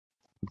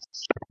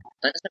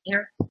Lennon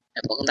here,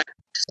 and welcome back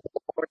to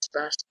Sports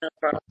Basketball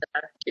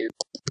Product 2.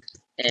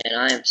 And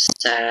I am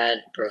sad,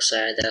 bro,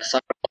 sad that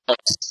Fireball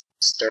is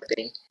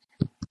disturbing.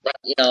 But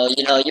we got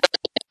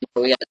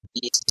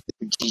these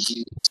two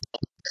GG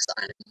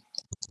excited.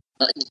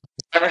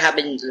 Whatever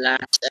happened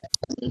last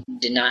episode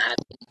did not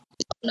happen.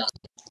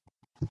 Nothing.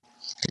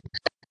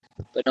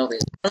 But no, really.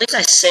 At least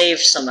I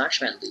saved some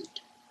Ashman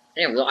loot.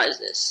 I didn't realize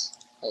this.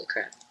 Holy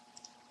crap.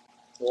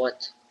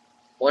 What?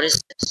 What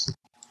is this?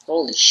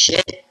 Holy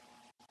shit.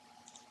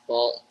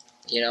 Well,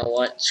 you know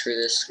what? Screw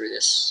this, screw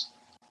this.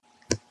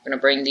 We're gonna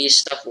bring these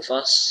stuff with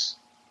us.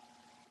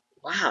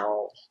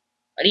 Wow.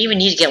 I didn't even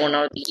need to get one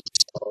out of these.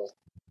 So,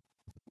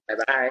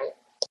 bye-bye.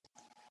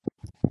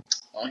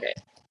 Okay.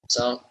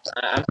 So,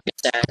 I'm pretty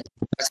sad.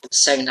 That's the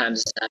second time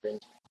this has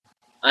happened.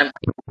 I'm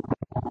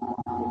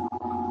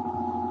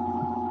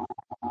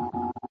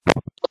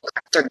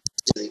pretty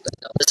silly, but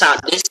no. This time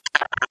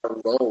I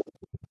roll.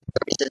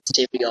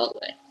 Sensitivity all the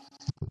way.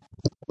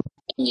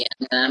 And yeah,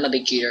 I'm a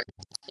big cheater.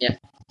 Yeah.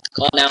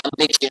 Call now, I'm a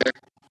big cheater.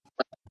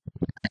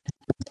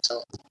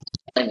 So,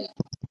 blame me.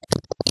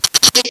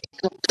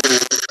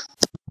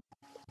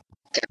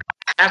 Okay,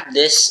 I have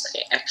this.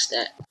 Okay, X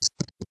that.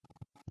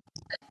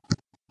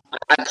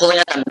 I'm pulling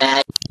out a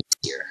mag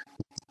here.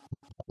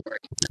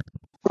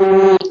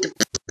 Ooh, the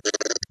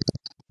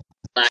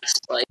black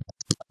spikes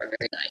are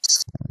very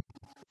nice.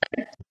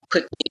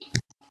 Quickly.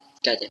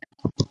 Goddamn.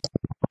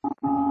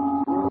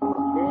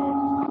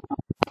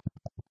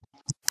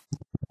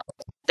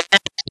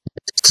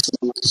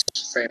 Smooth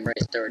frame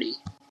rate 30.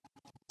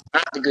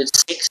 Not the good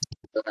 60,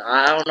 but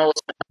I don't know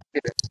what's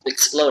it's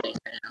exploding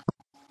right now.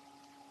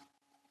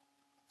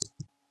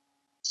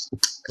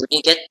 When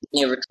you get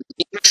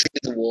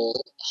retrieve the wool,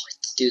 oh,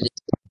 let's do this.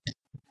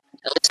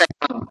 At least I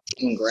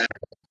can grab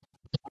it.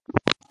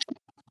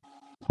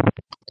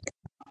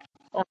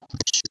 Oh,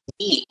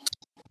 sweet.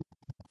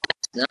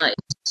 That's nice.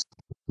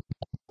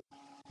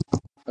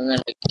 I'm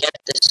gonna get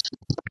this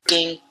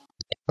working.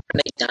 We're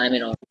gonna make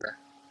diamond armor.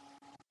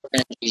 We're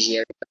gonna GG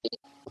everybody.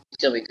 It's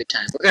gonna be a good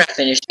time. We're gonna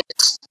finish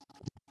this.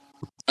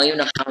 I don't even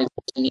know how many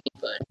we need,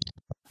 but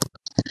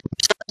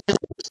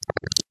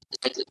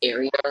like the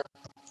area.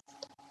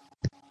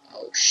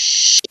 Oh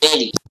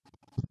shitty. You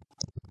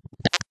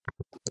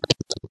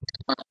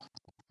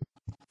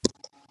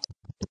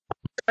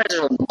guys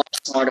are a much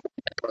smarter way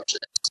to approach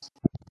this.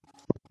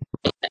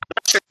 I'm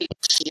not sure if you can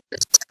hear the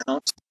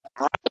sound.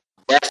 I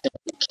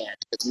definitely can't,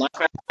 because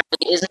Minecraft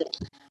really isn't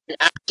an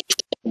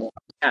application anymore.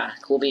 Yeah,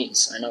 cool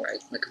beans. I know,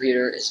 right? My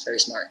computer is very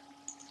smart.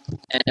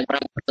 And when I'm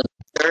on the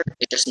computer,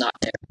 it's just not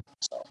there.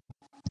 So,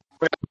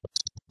 I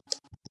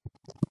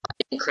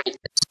didn't create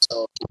this, so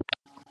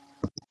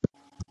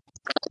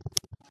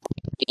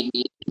it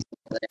needs to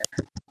be there.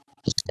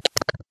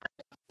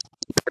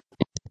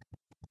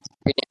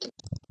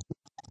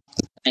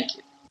 Thank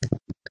you.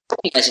 Hope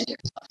you guys can hear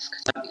stuff,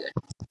 because that'd be good.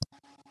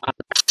 I'm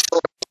not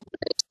sure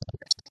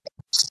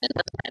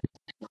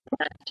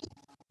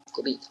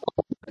cool beans.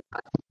 Oh my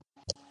god.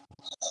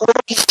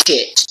 Holy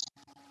shit.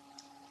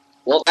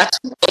 Well, that's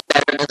way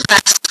better than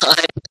last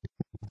time.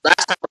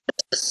 Last time was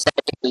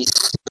pathetically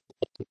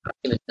stupid. I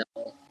don't even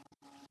know.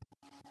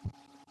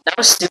 That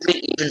was stupid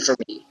even for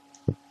me.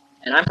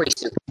 And I'm pretty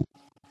stupid.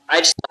 I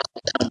just lost a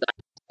ton of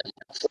diamonds.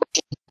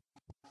 Unfortunately.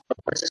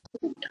 What is this?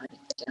 Ooh,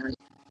 diamond.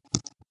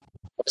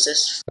 What is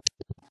this?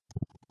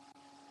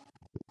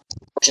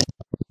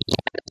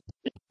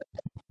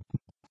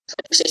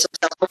 Say some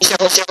stuff. Holy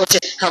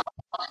shit. Help.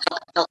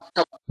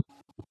 Help.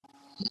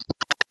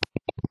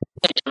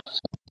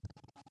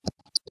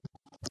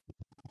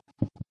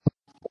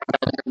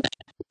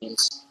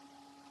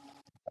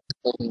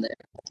 Hold him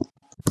there.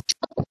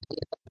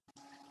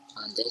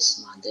 On this.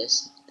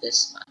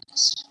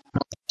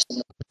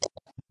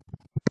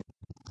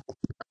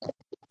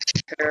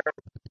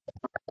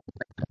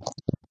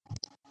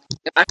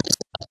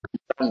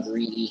 I'm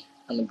greedy.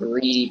 I'm a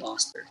greedy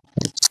monster.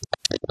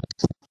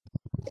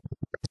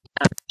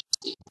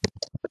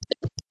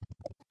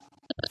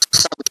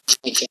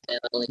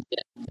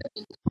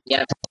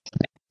 Yeah,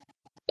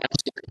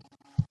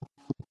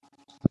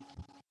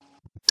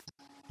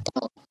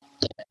 oh,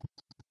 yeah.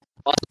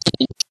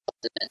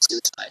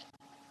 Suicide.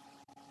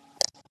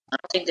 I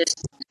don't think this.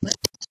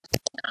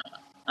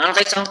 I don't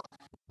think so.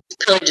 It's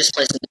probably just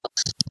placing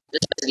else.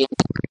 This is getting.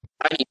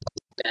 I need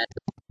food bad.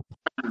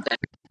 I'm bad.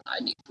 I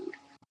need food.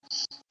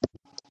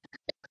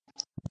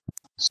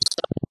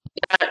 So,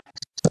 yeah,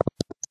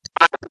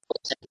 I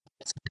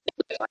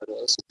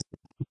was.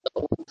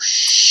 Oh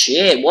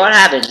shit! What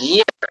happened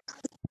here?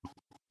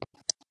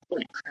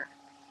 Holy crap!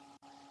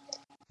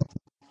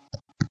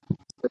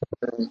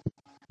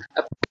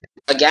 A,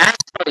 a gas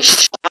probably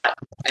shot,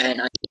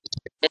 and I hit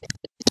everything.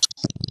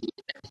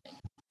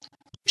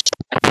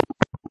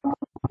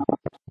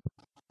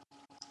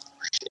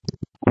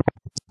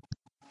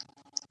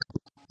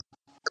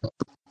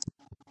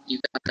 You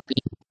gotta be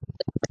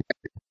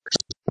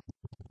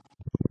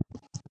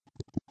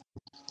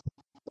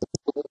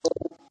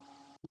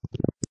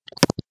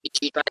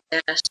cheat by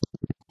gas,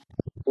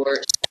 or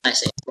I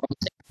say wrong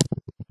thing.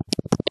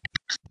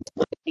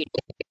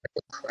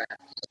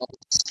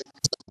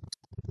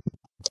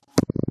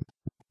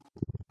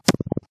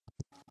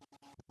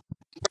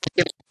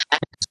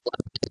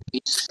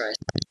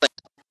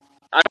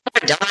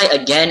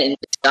 again in this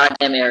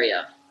goddamn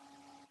area.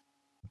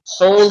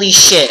 Holy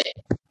shit.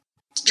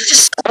 You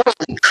just,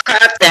 holy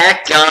crap,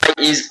 that guy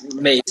is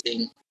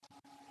amazing.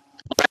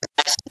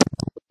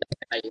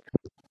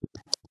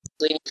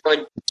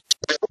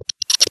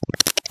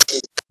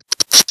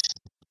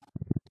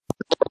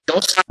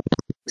 Don't stop.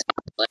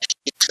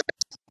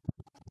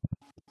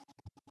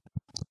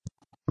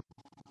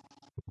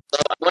 So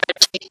I want to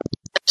take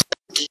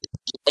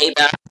lay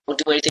back, don't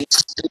do anything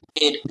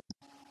stupid.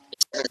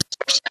 Except for the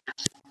first half.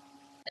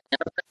 And then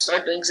I'm gonna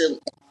start doing some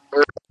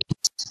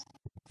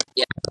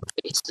yeah,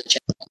 it's the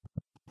channel.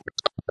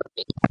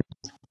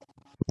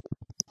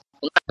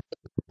 Well, not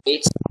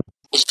it's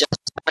just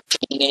not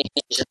changing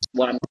anything, it's just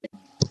what I'm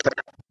gonna put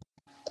out.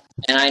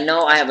 And I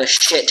know I have a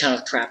shit ton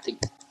of crap to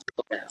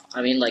put out.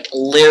 I mean, like,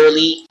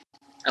 literally,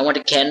 I went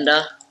to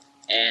Canada,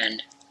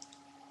 and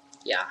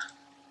yeah,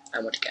 I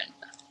went to Canada.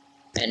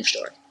 End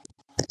story.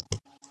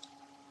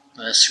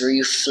 Screw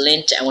you,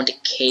 Flint. I want a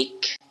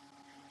cake.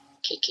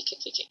 Cake.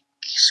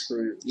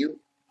 Screw you.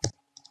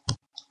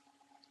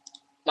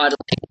 Model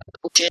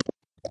potion.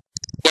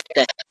 Get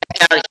the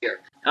heck out of here.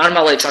 Out of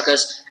my way,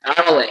 truckers. Out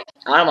of my way.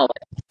 Out of my way.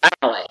 Out of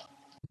my way.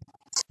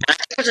 And I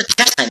think there's a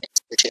chest I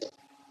missed here, too.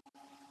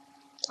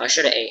 I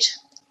should have ate.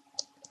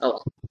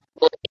 Oh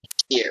well.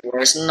 Here,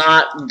 where it's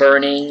not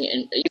burning,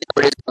 and even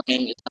though it is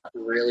burning, it's not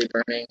really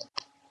burning.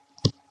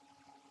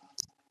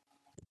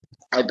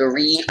 I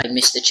believe I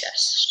missed the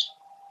chest.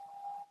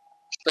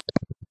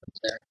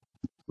 There.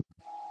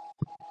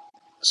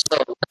 So,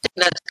 I think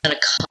that's gonna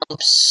come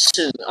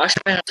soon.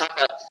 Actually, I'm gonna talk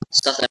about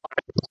stuff that I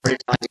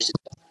recorded 5 years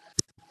ago.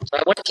 So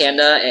I went to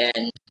Canada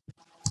and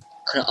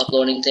couldn't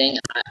upload anything.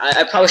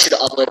 I probably should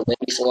have uploaded way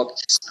before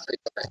because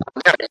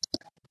there it is.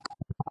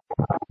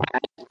 I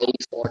had way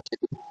before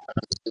too, but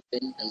I'm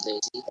stupid and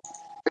lazy.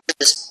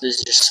 This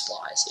is just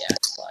supplies, yeah,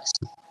 supplies.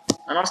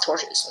 I don't have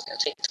torches. Okay, I'll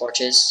take the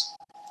torches.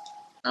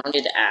 I don't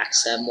need the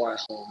axe, I have more at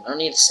home. I don't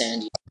need the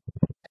sandy.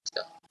 Let's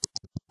go.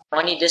 Oh,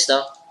 I need this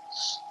though.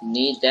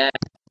 Need that.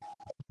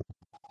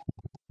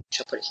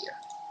 Should put it here.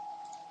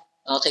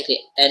 I'll take the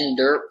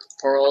ender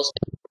pearls,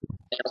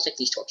 and I'll take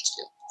these torches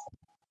too.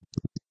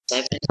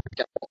 7, 8,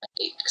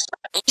 because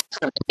I need to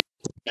put them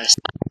in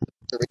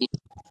 3,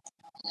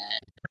 and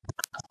then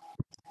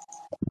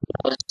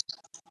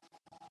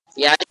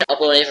yeah, I didn't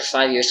upload it for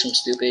 5 years, so I'm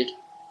stupid.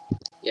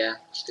 Yeah,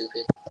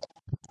 stupid.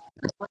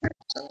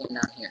 Something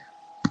down here.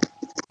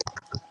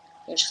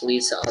 It just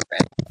leads to other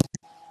end.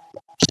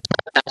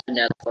 That's the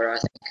nether portal, I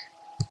think.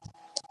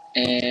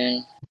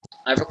 And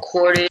I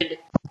recorded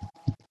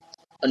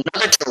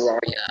another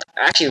Terraria.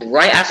 Actually,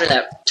 right after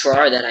that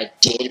Terraria that I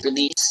did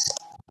release,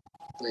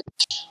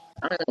 which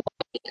I don't even know why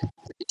I did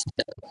release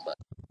the other one, but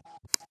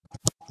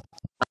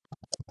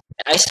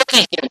I still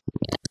can't hear it.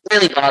 It's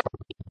really bothering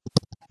me.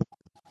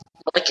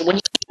 But, like, when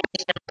you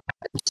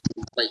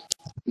like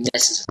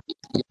messes with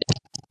you,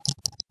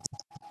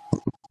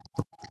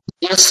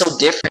 it feels so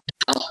different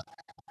now.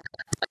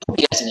 I hope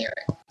you guys can hear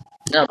it.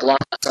 No, block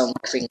out from my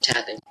freaking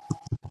tapping.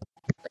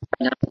 Like,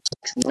 now it's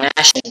like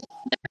smashing.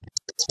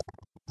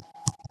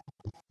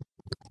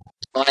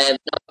 So I have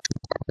no,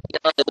 you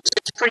know,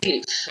 it's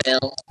pretty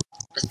fail.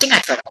 I think I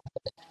tried to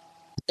upload it.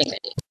 I think I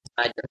did.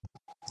 I did.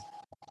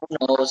 Who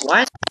knows?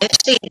 Why is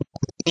I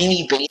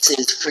mini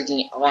bases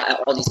freaking at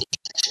all these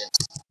intersections?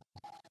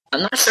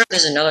 I'm not sure if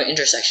there's another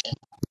intersection.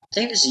 I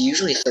think there's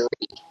usually 3.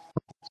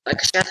 I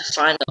just have to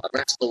find the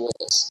rest of the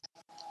walls.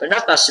 But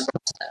enough about super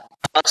style.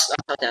 I'll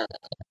talk that.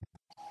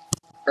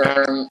 I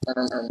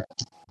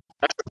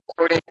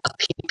recorded a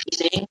PvP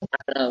thing. I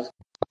don't know.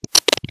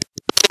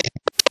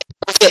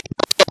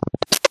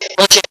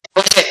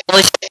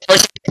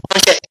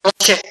 Holy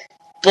shit.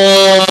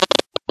 Boom.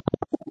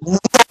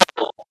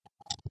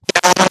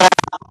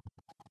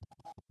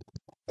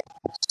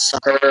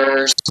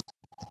 Suckers.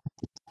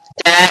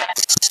 That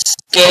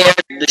scared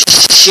the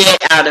shit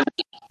out of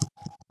me.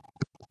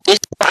 This is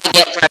what I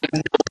get for having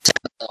no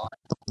sound on.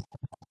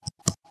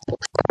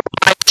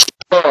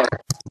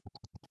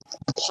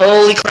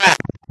 Holy crap.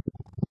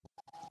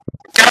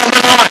 Come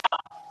on!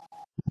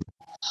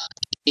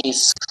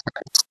 Jesus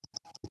Christ.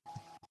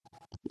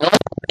 No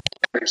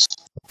bears.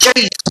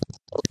 Jeez!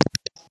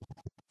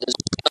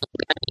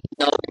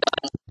 No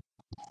gun.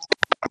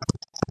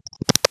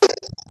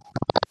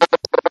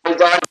 No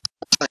gun.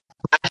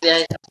 Actually, I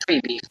have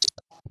 3 beef.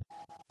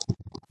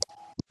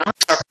 I'm not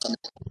sure on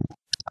this.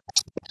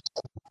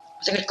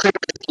 I think a creeper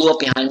blew up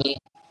behind me.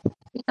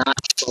 Not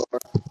sure.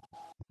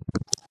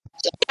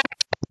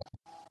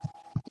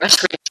 Let's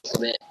scream a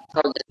bit.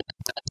 Probably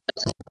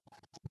doesn't.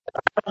 I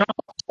don't know.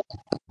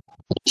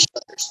 These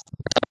others.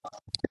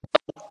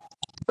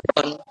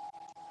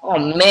 Oh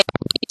man,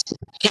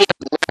 hit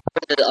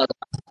the other.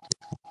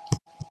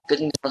 Good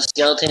thing no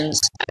skeletons.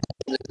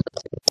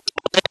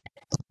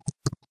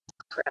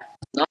 Crap.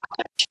 Not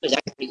actually,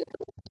 that's pretty good.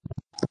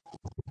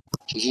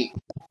 GG.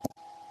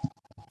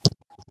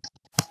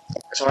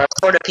 So I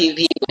recorded a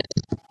PvP with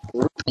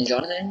Roop and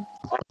Jonathan.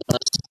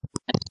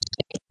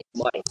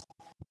 Body.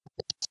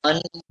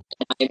 And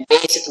I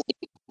basically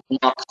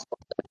knocked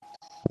them.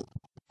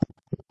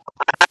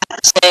 I have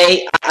to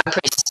say,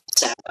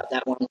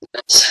 that one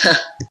because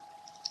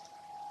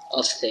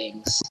of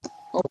things.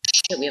 Oh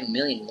shit, we have a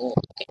million more.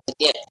 Okay,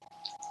 yeah.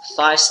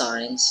 5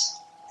 signs,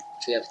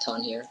 which we have a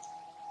ton here.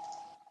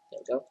 There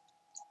we go.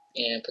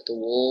 And put the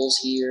wools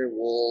here.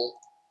 Wool,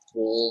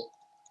 wool.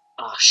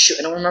 Ah, shoot,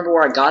 I don't remember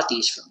where I got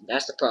these from.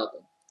 That's the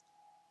problem.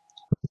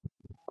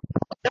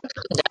 I'm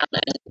putting down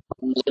and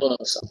label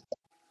them something.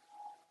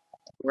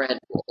 Red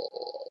wool.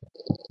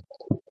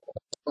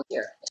 Oh,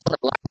 here. It's one of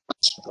the black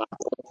ones. Black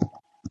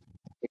wool.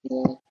 Green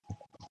wool.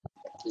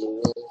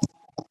 Blue wool.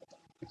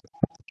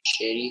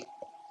 Shady.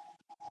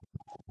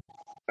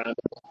 Brown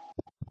wool.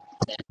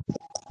 Yeah.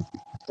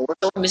 But we're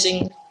still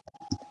missing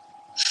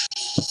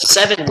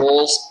 7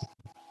 wools.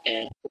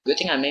 And good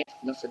thing I made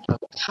enough for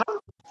double. How?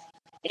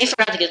 I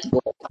forgot to get the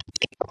wool.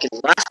 Okay,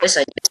 the last place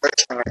I did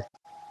search our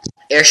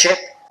airship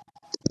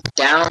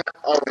down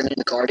over in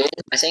the garden.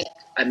 I think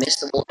I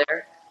missed the wool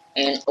there.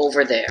 And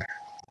over there.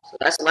 So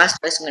that's the last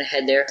place I'm gonna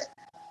head there.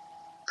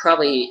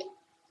 Probably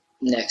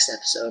next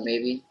episode,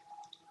 maybe.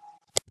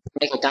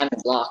 Make a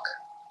diamond block.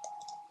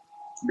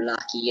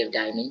 Blocky of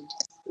diamond.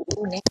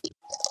 Ooh, nice.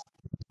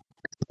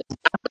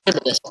 Look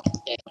at this one,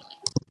 definitely.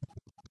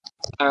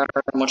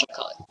 What should I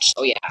call it?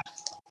 Oh yeah.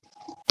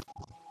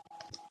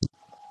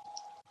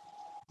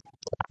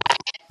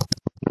 Black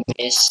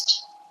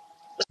mist.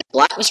 Was it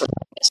black mist or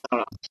black mist? I don't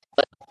know.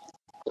 But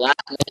black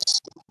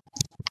mist.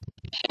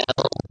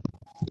 Hell.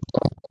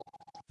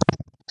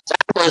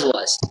 That's what it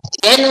was.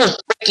 The end of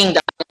freaking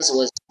diamonds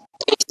was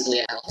basically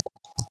a hell.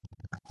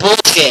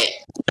 Bullshit.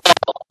 No.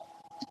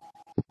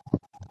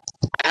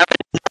 I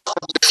haven't know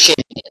what your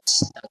shit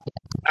is.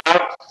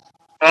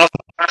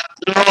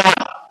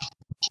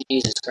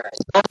 Jesus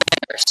Christ.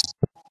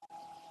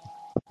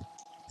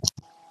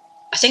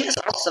 I think that's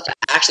all stuff I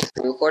actually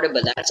pre-recorded,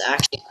 but that's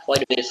actually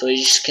quite a bit of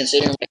footage,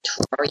 considering my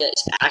Terraria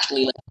is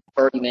actually like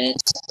 30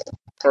 minutes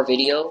per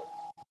video.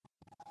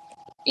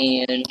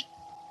 And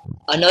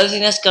another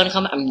thing that's gonna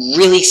come, I'm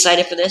really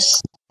excited for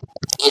this.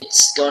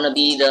 It's gonna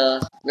be we're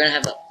gonna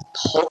have a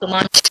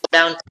Pokemon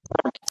Showdown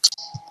tournament.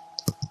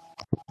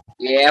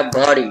 Yeah,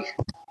 buddy.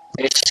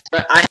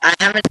 I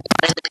haven't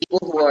gotten the people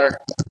who are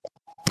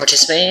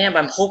participating,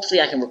 but hopefully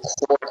I can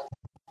record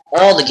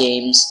all the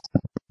games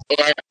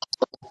and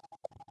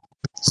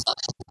stuff.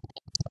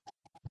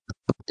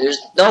 There's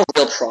no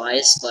real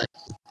prize, but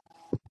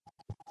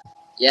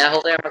yeah,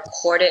 hopefully I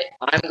record it.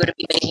 I'm going to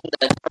be making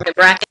the tournament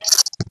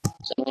brackets,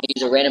 so I'm going to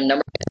use a random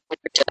number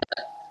to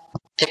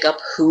pick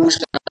up who's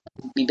going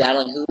to be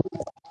battling who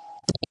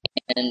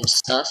and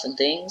stuff and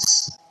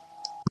things.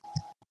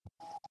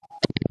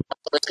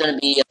 So it's going to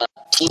be a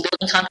team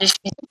building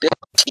competition, build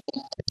a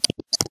team,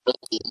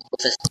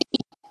 with a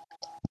team,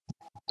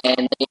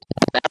 and they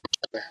battle each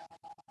other.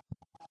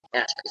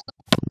 Yeah, it's pretty fun.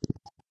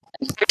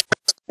 I'm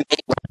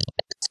pretty sure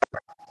it's going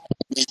to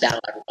be just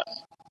battle everybody.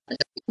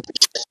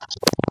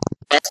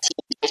 Best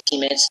team, 15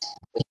 minutes.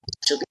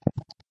 She'll be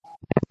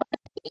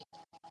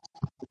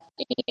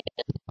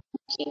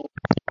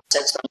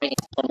sets on making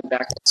tournament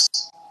brackets.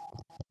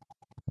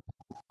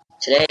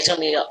 Today it's gonna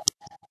be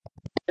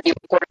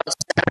recorded on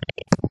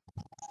Saturday.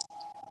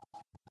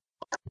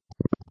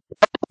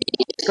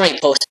 It's gonna be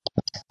posted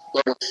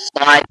over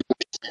 5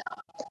 years now.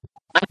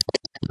 I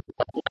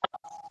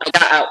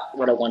got out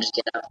what I wanted to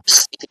get out.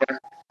 Here.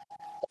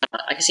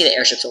 I can see the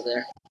airships over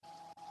there.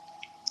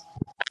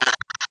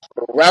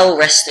 We're well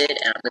rested,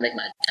 and I'm gonna make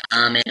my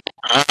diamond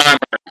armor.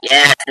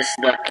 Yes, this is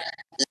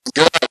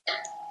good.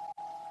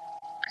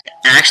 I can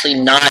actually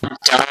not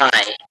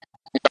die.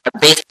 I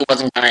basically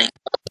wasn't dying.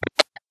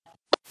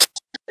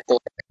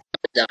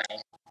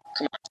 Dying.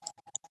 Come on.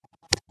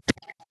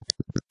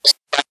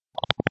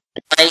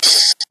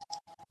 Nice.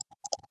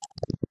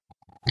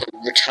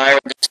 Retire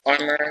this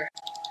armor.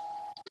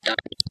 I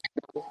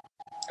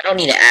don't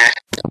need to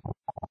act.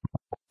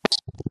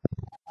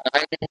 I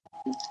can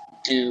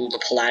do the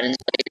Paladin's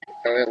Blade,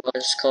 or what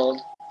it's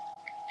called.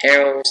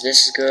 Arrows,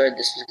 this is good,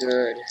 this is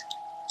good.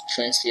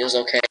 Flint Steel's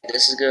okay,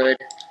 this is good.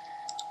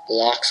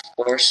 Blocks, of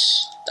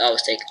course. I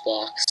always take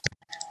blocks.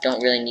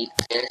 Don't really need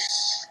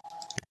this.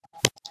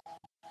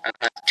 I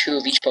have 2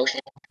 of each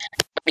potion.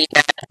 Don't need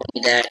that, don't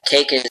need that.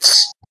 Cake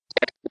is...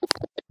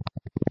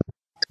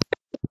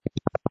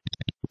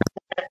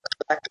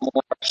 collect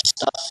more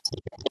stuff.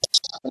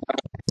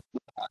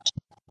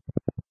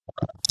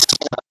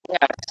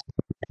 Yeah,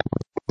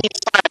 he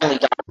finally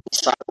got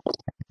these 5.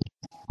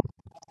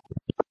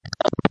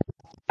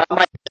 I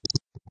might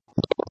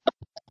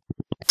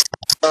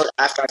go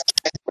after I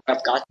check where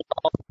I've got them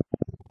all.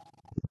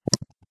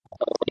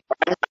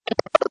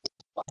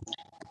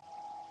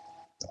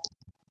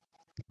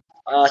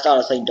 I thought I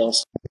was playing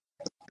Don't.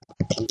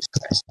 Jesus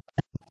Christ.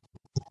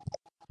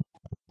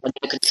 When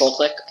you control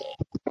click, okay.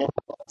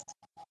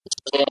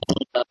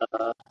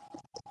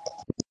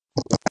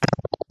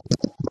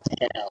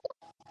 Hell.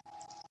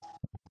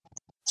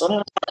 So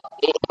I'm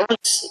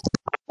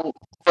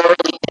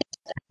thoroughly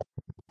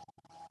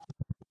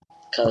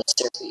because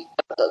seriously,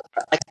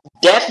 I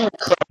definitely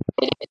could have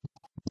made it.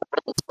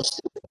 I'm so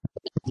stupid.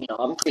 You know,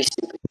 I'm pretty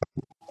stupid.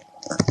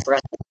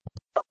 Breath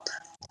up.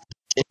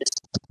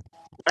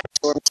 My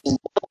storm team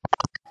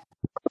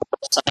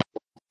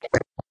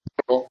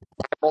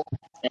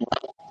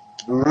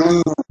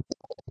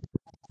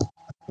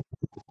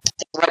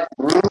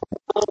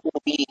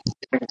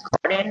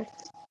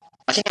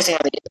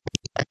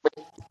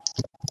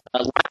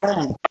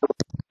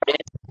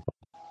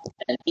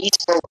These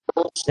four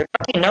wolves, there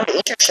might be another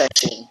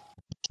intersection.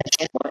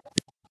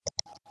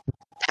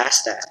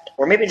 Past that.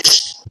 Or maybe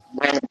just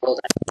random world.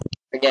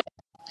 Forget.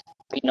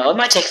 You know, it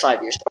might take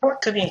 5 years. Or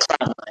it could be in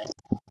Cloud 9.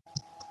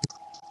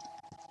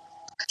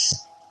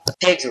 The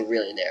pigs are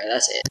really there,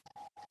 that's it.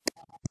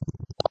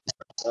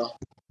 So,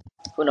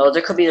 who knows?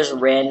 There could be just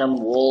random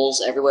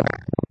wolves everywhere.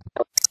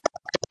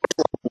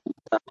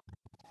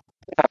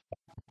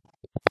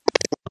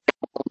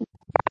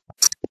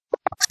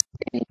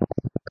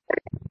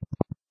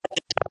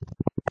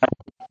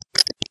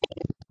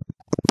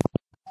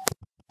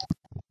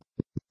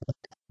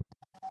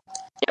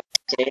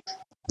 Okay.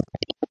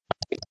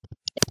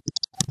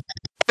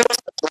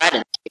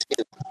 Aladdin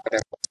too.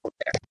 Whatever.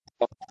 There.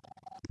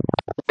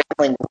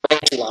 Playing way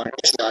too long. I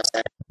just realized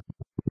that.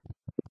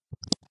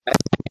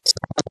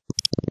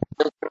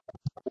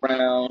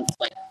 Around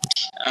like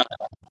I don't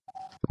know.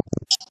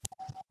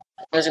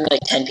 There's gonna be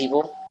like 10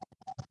 people.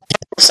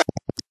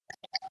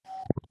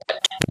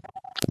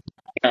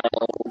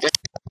 Just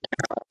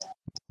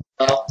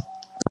well,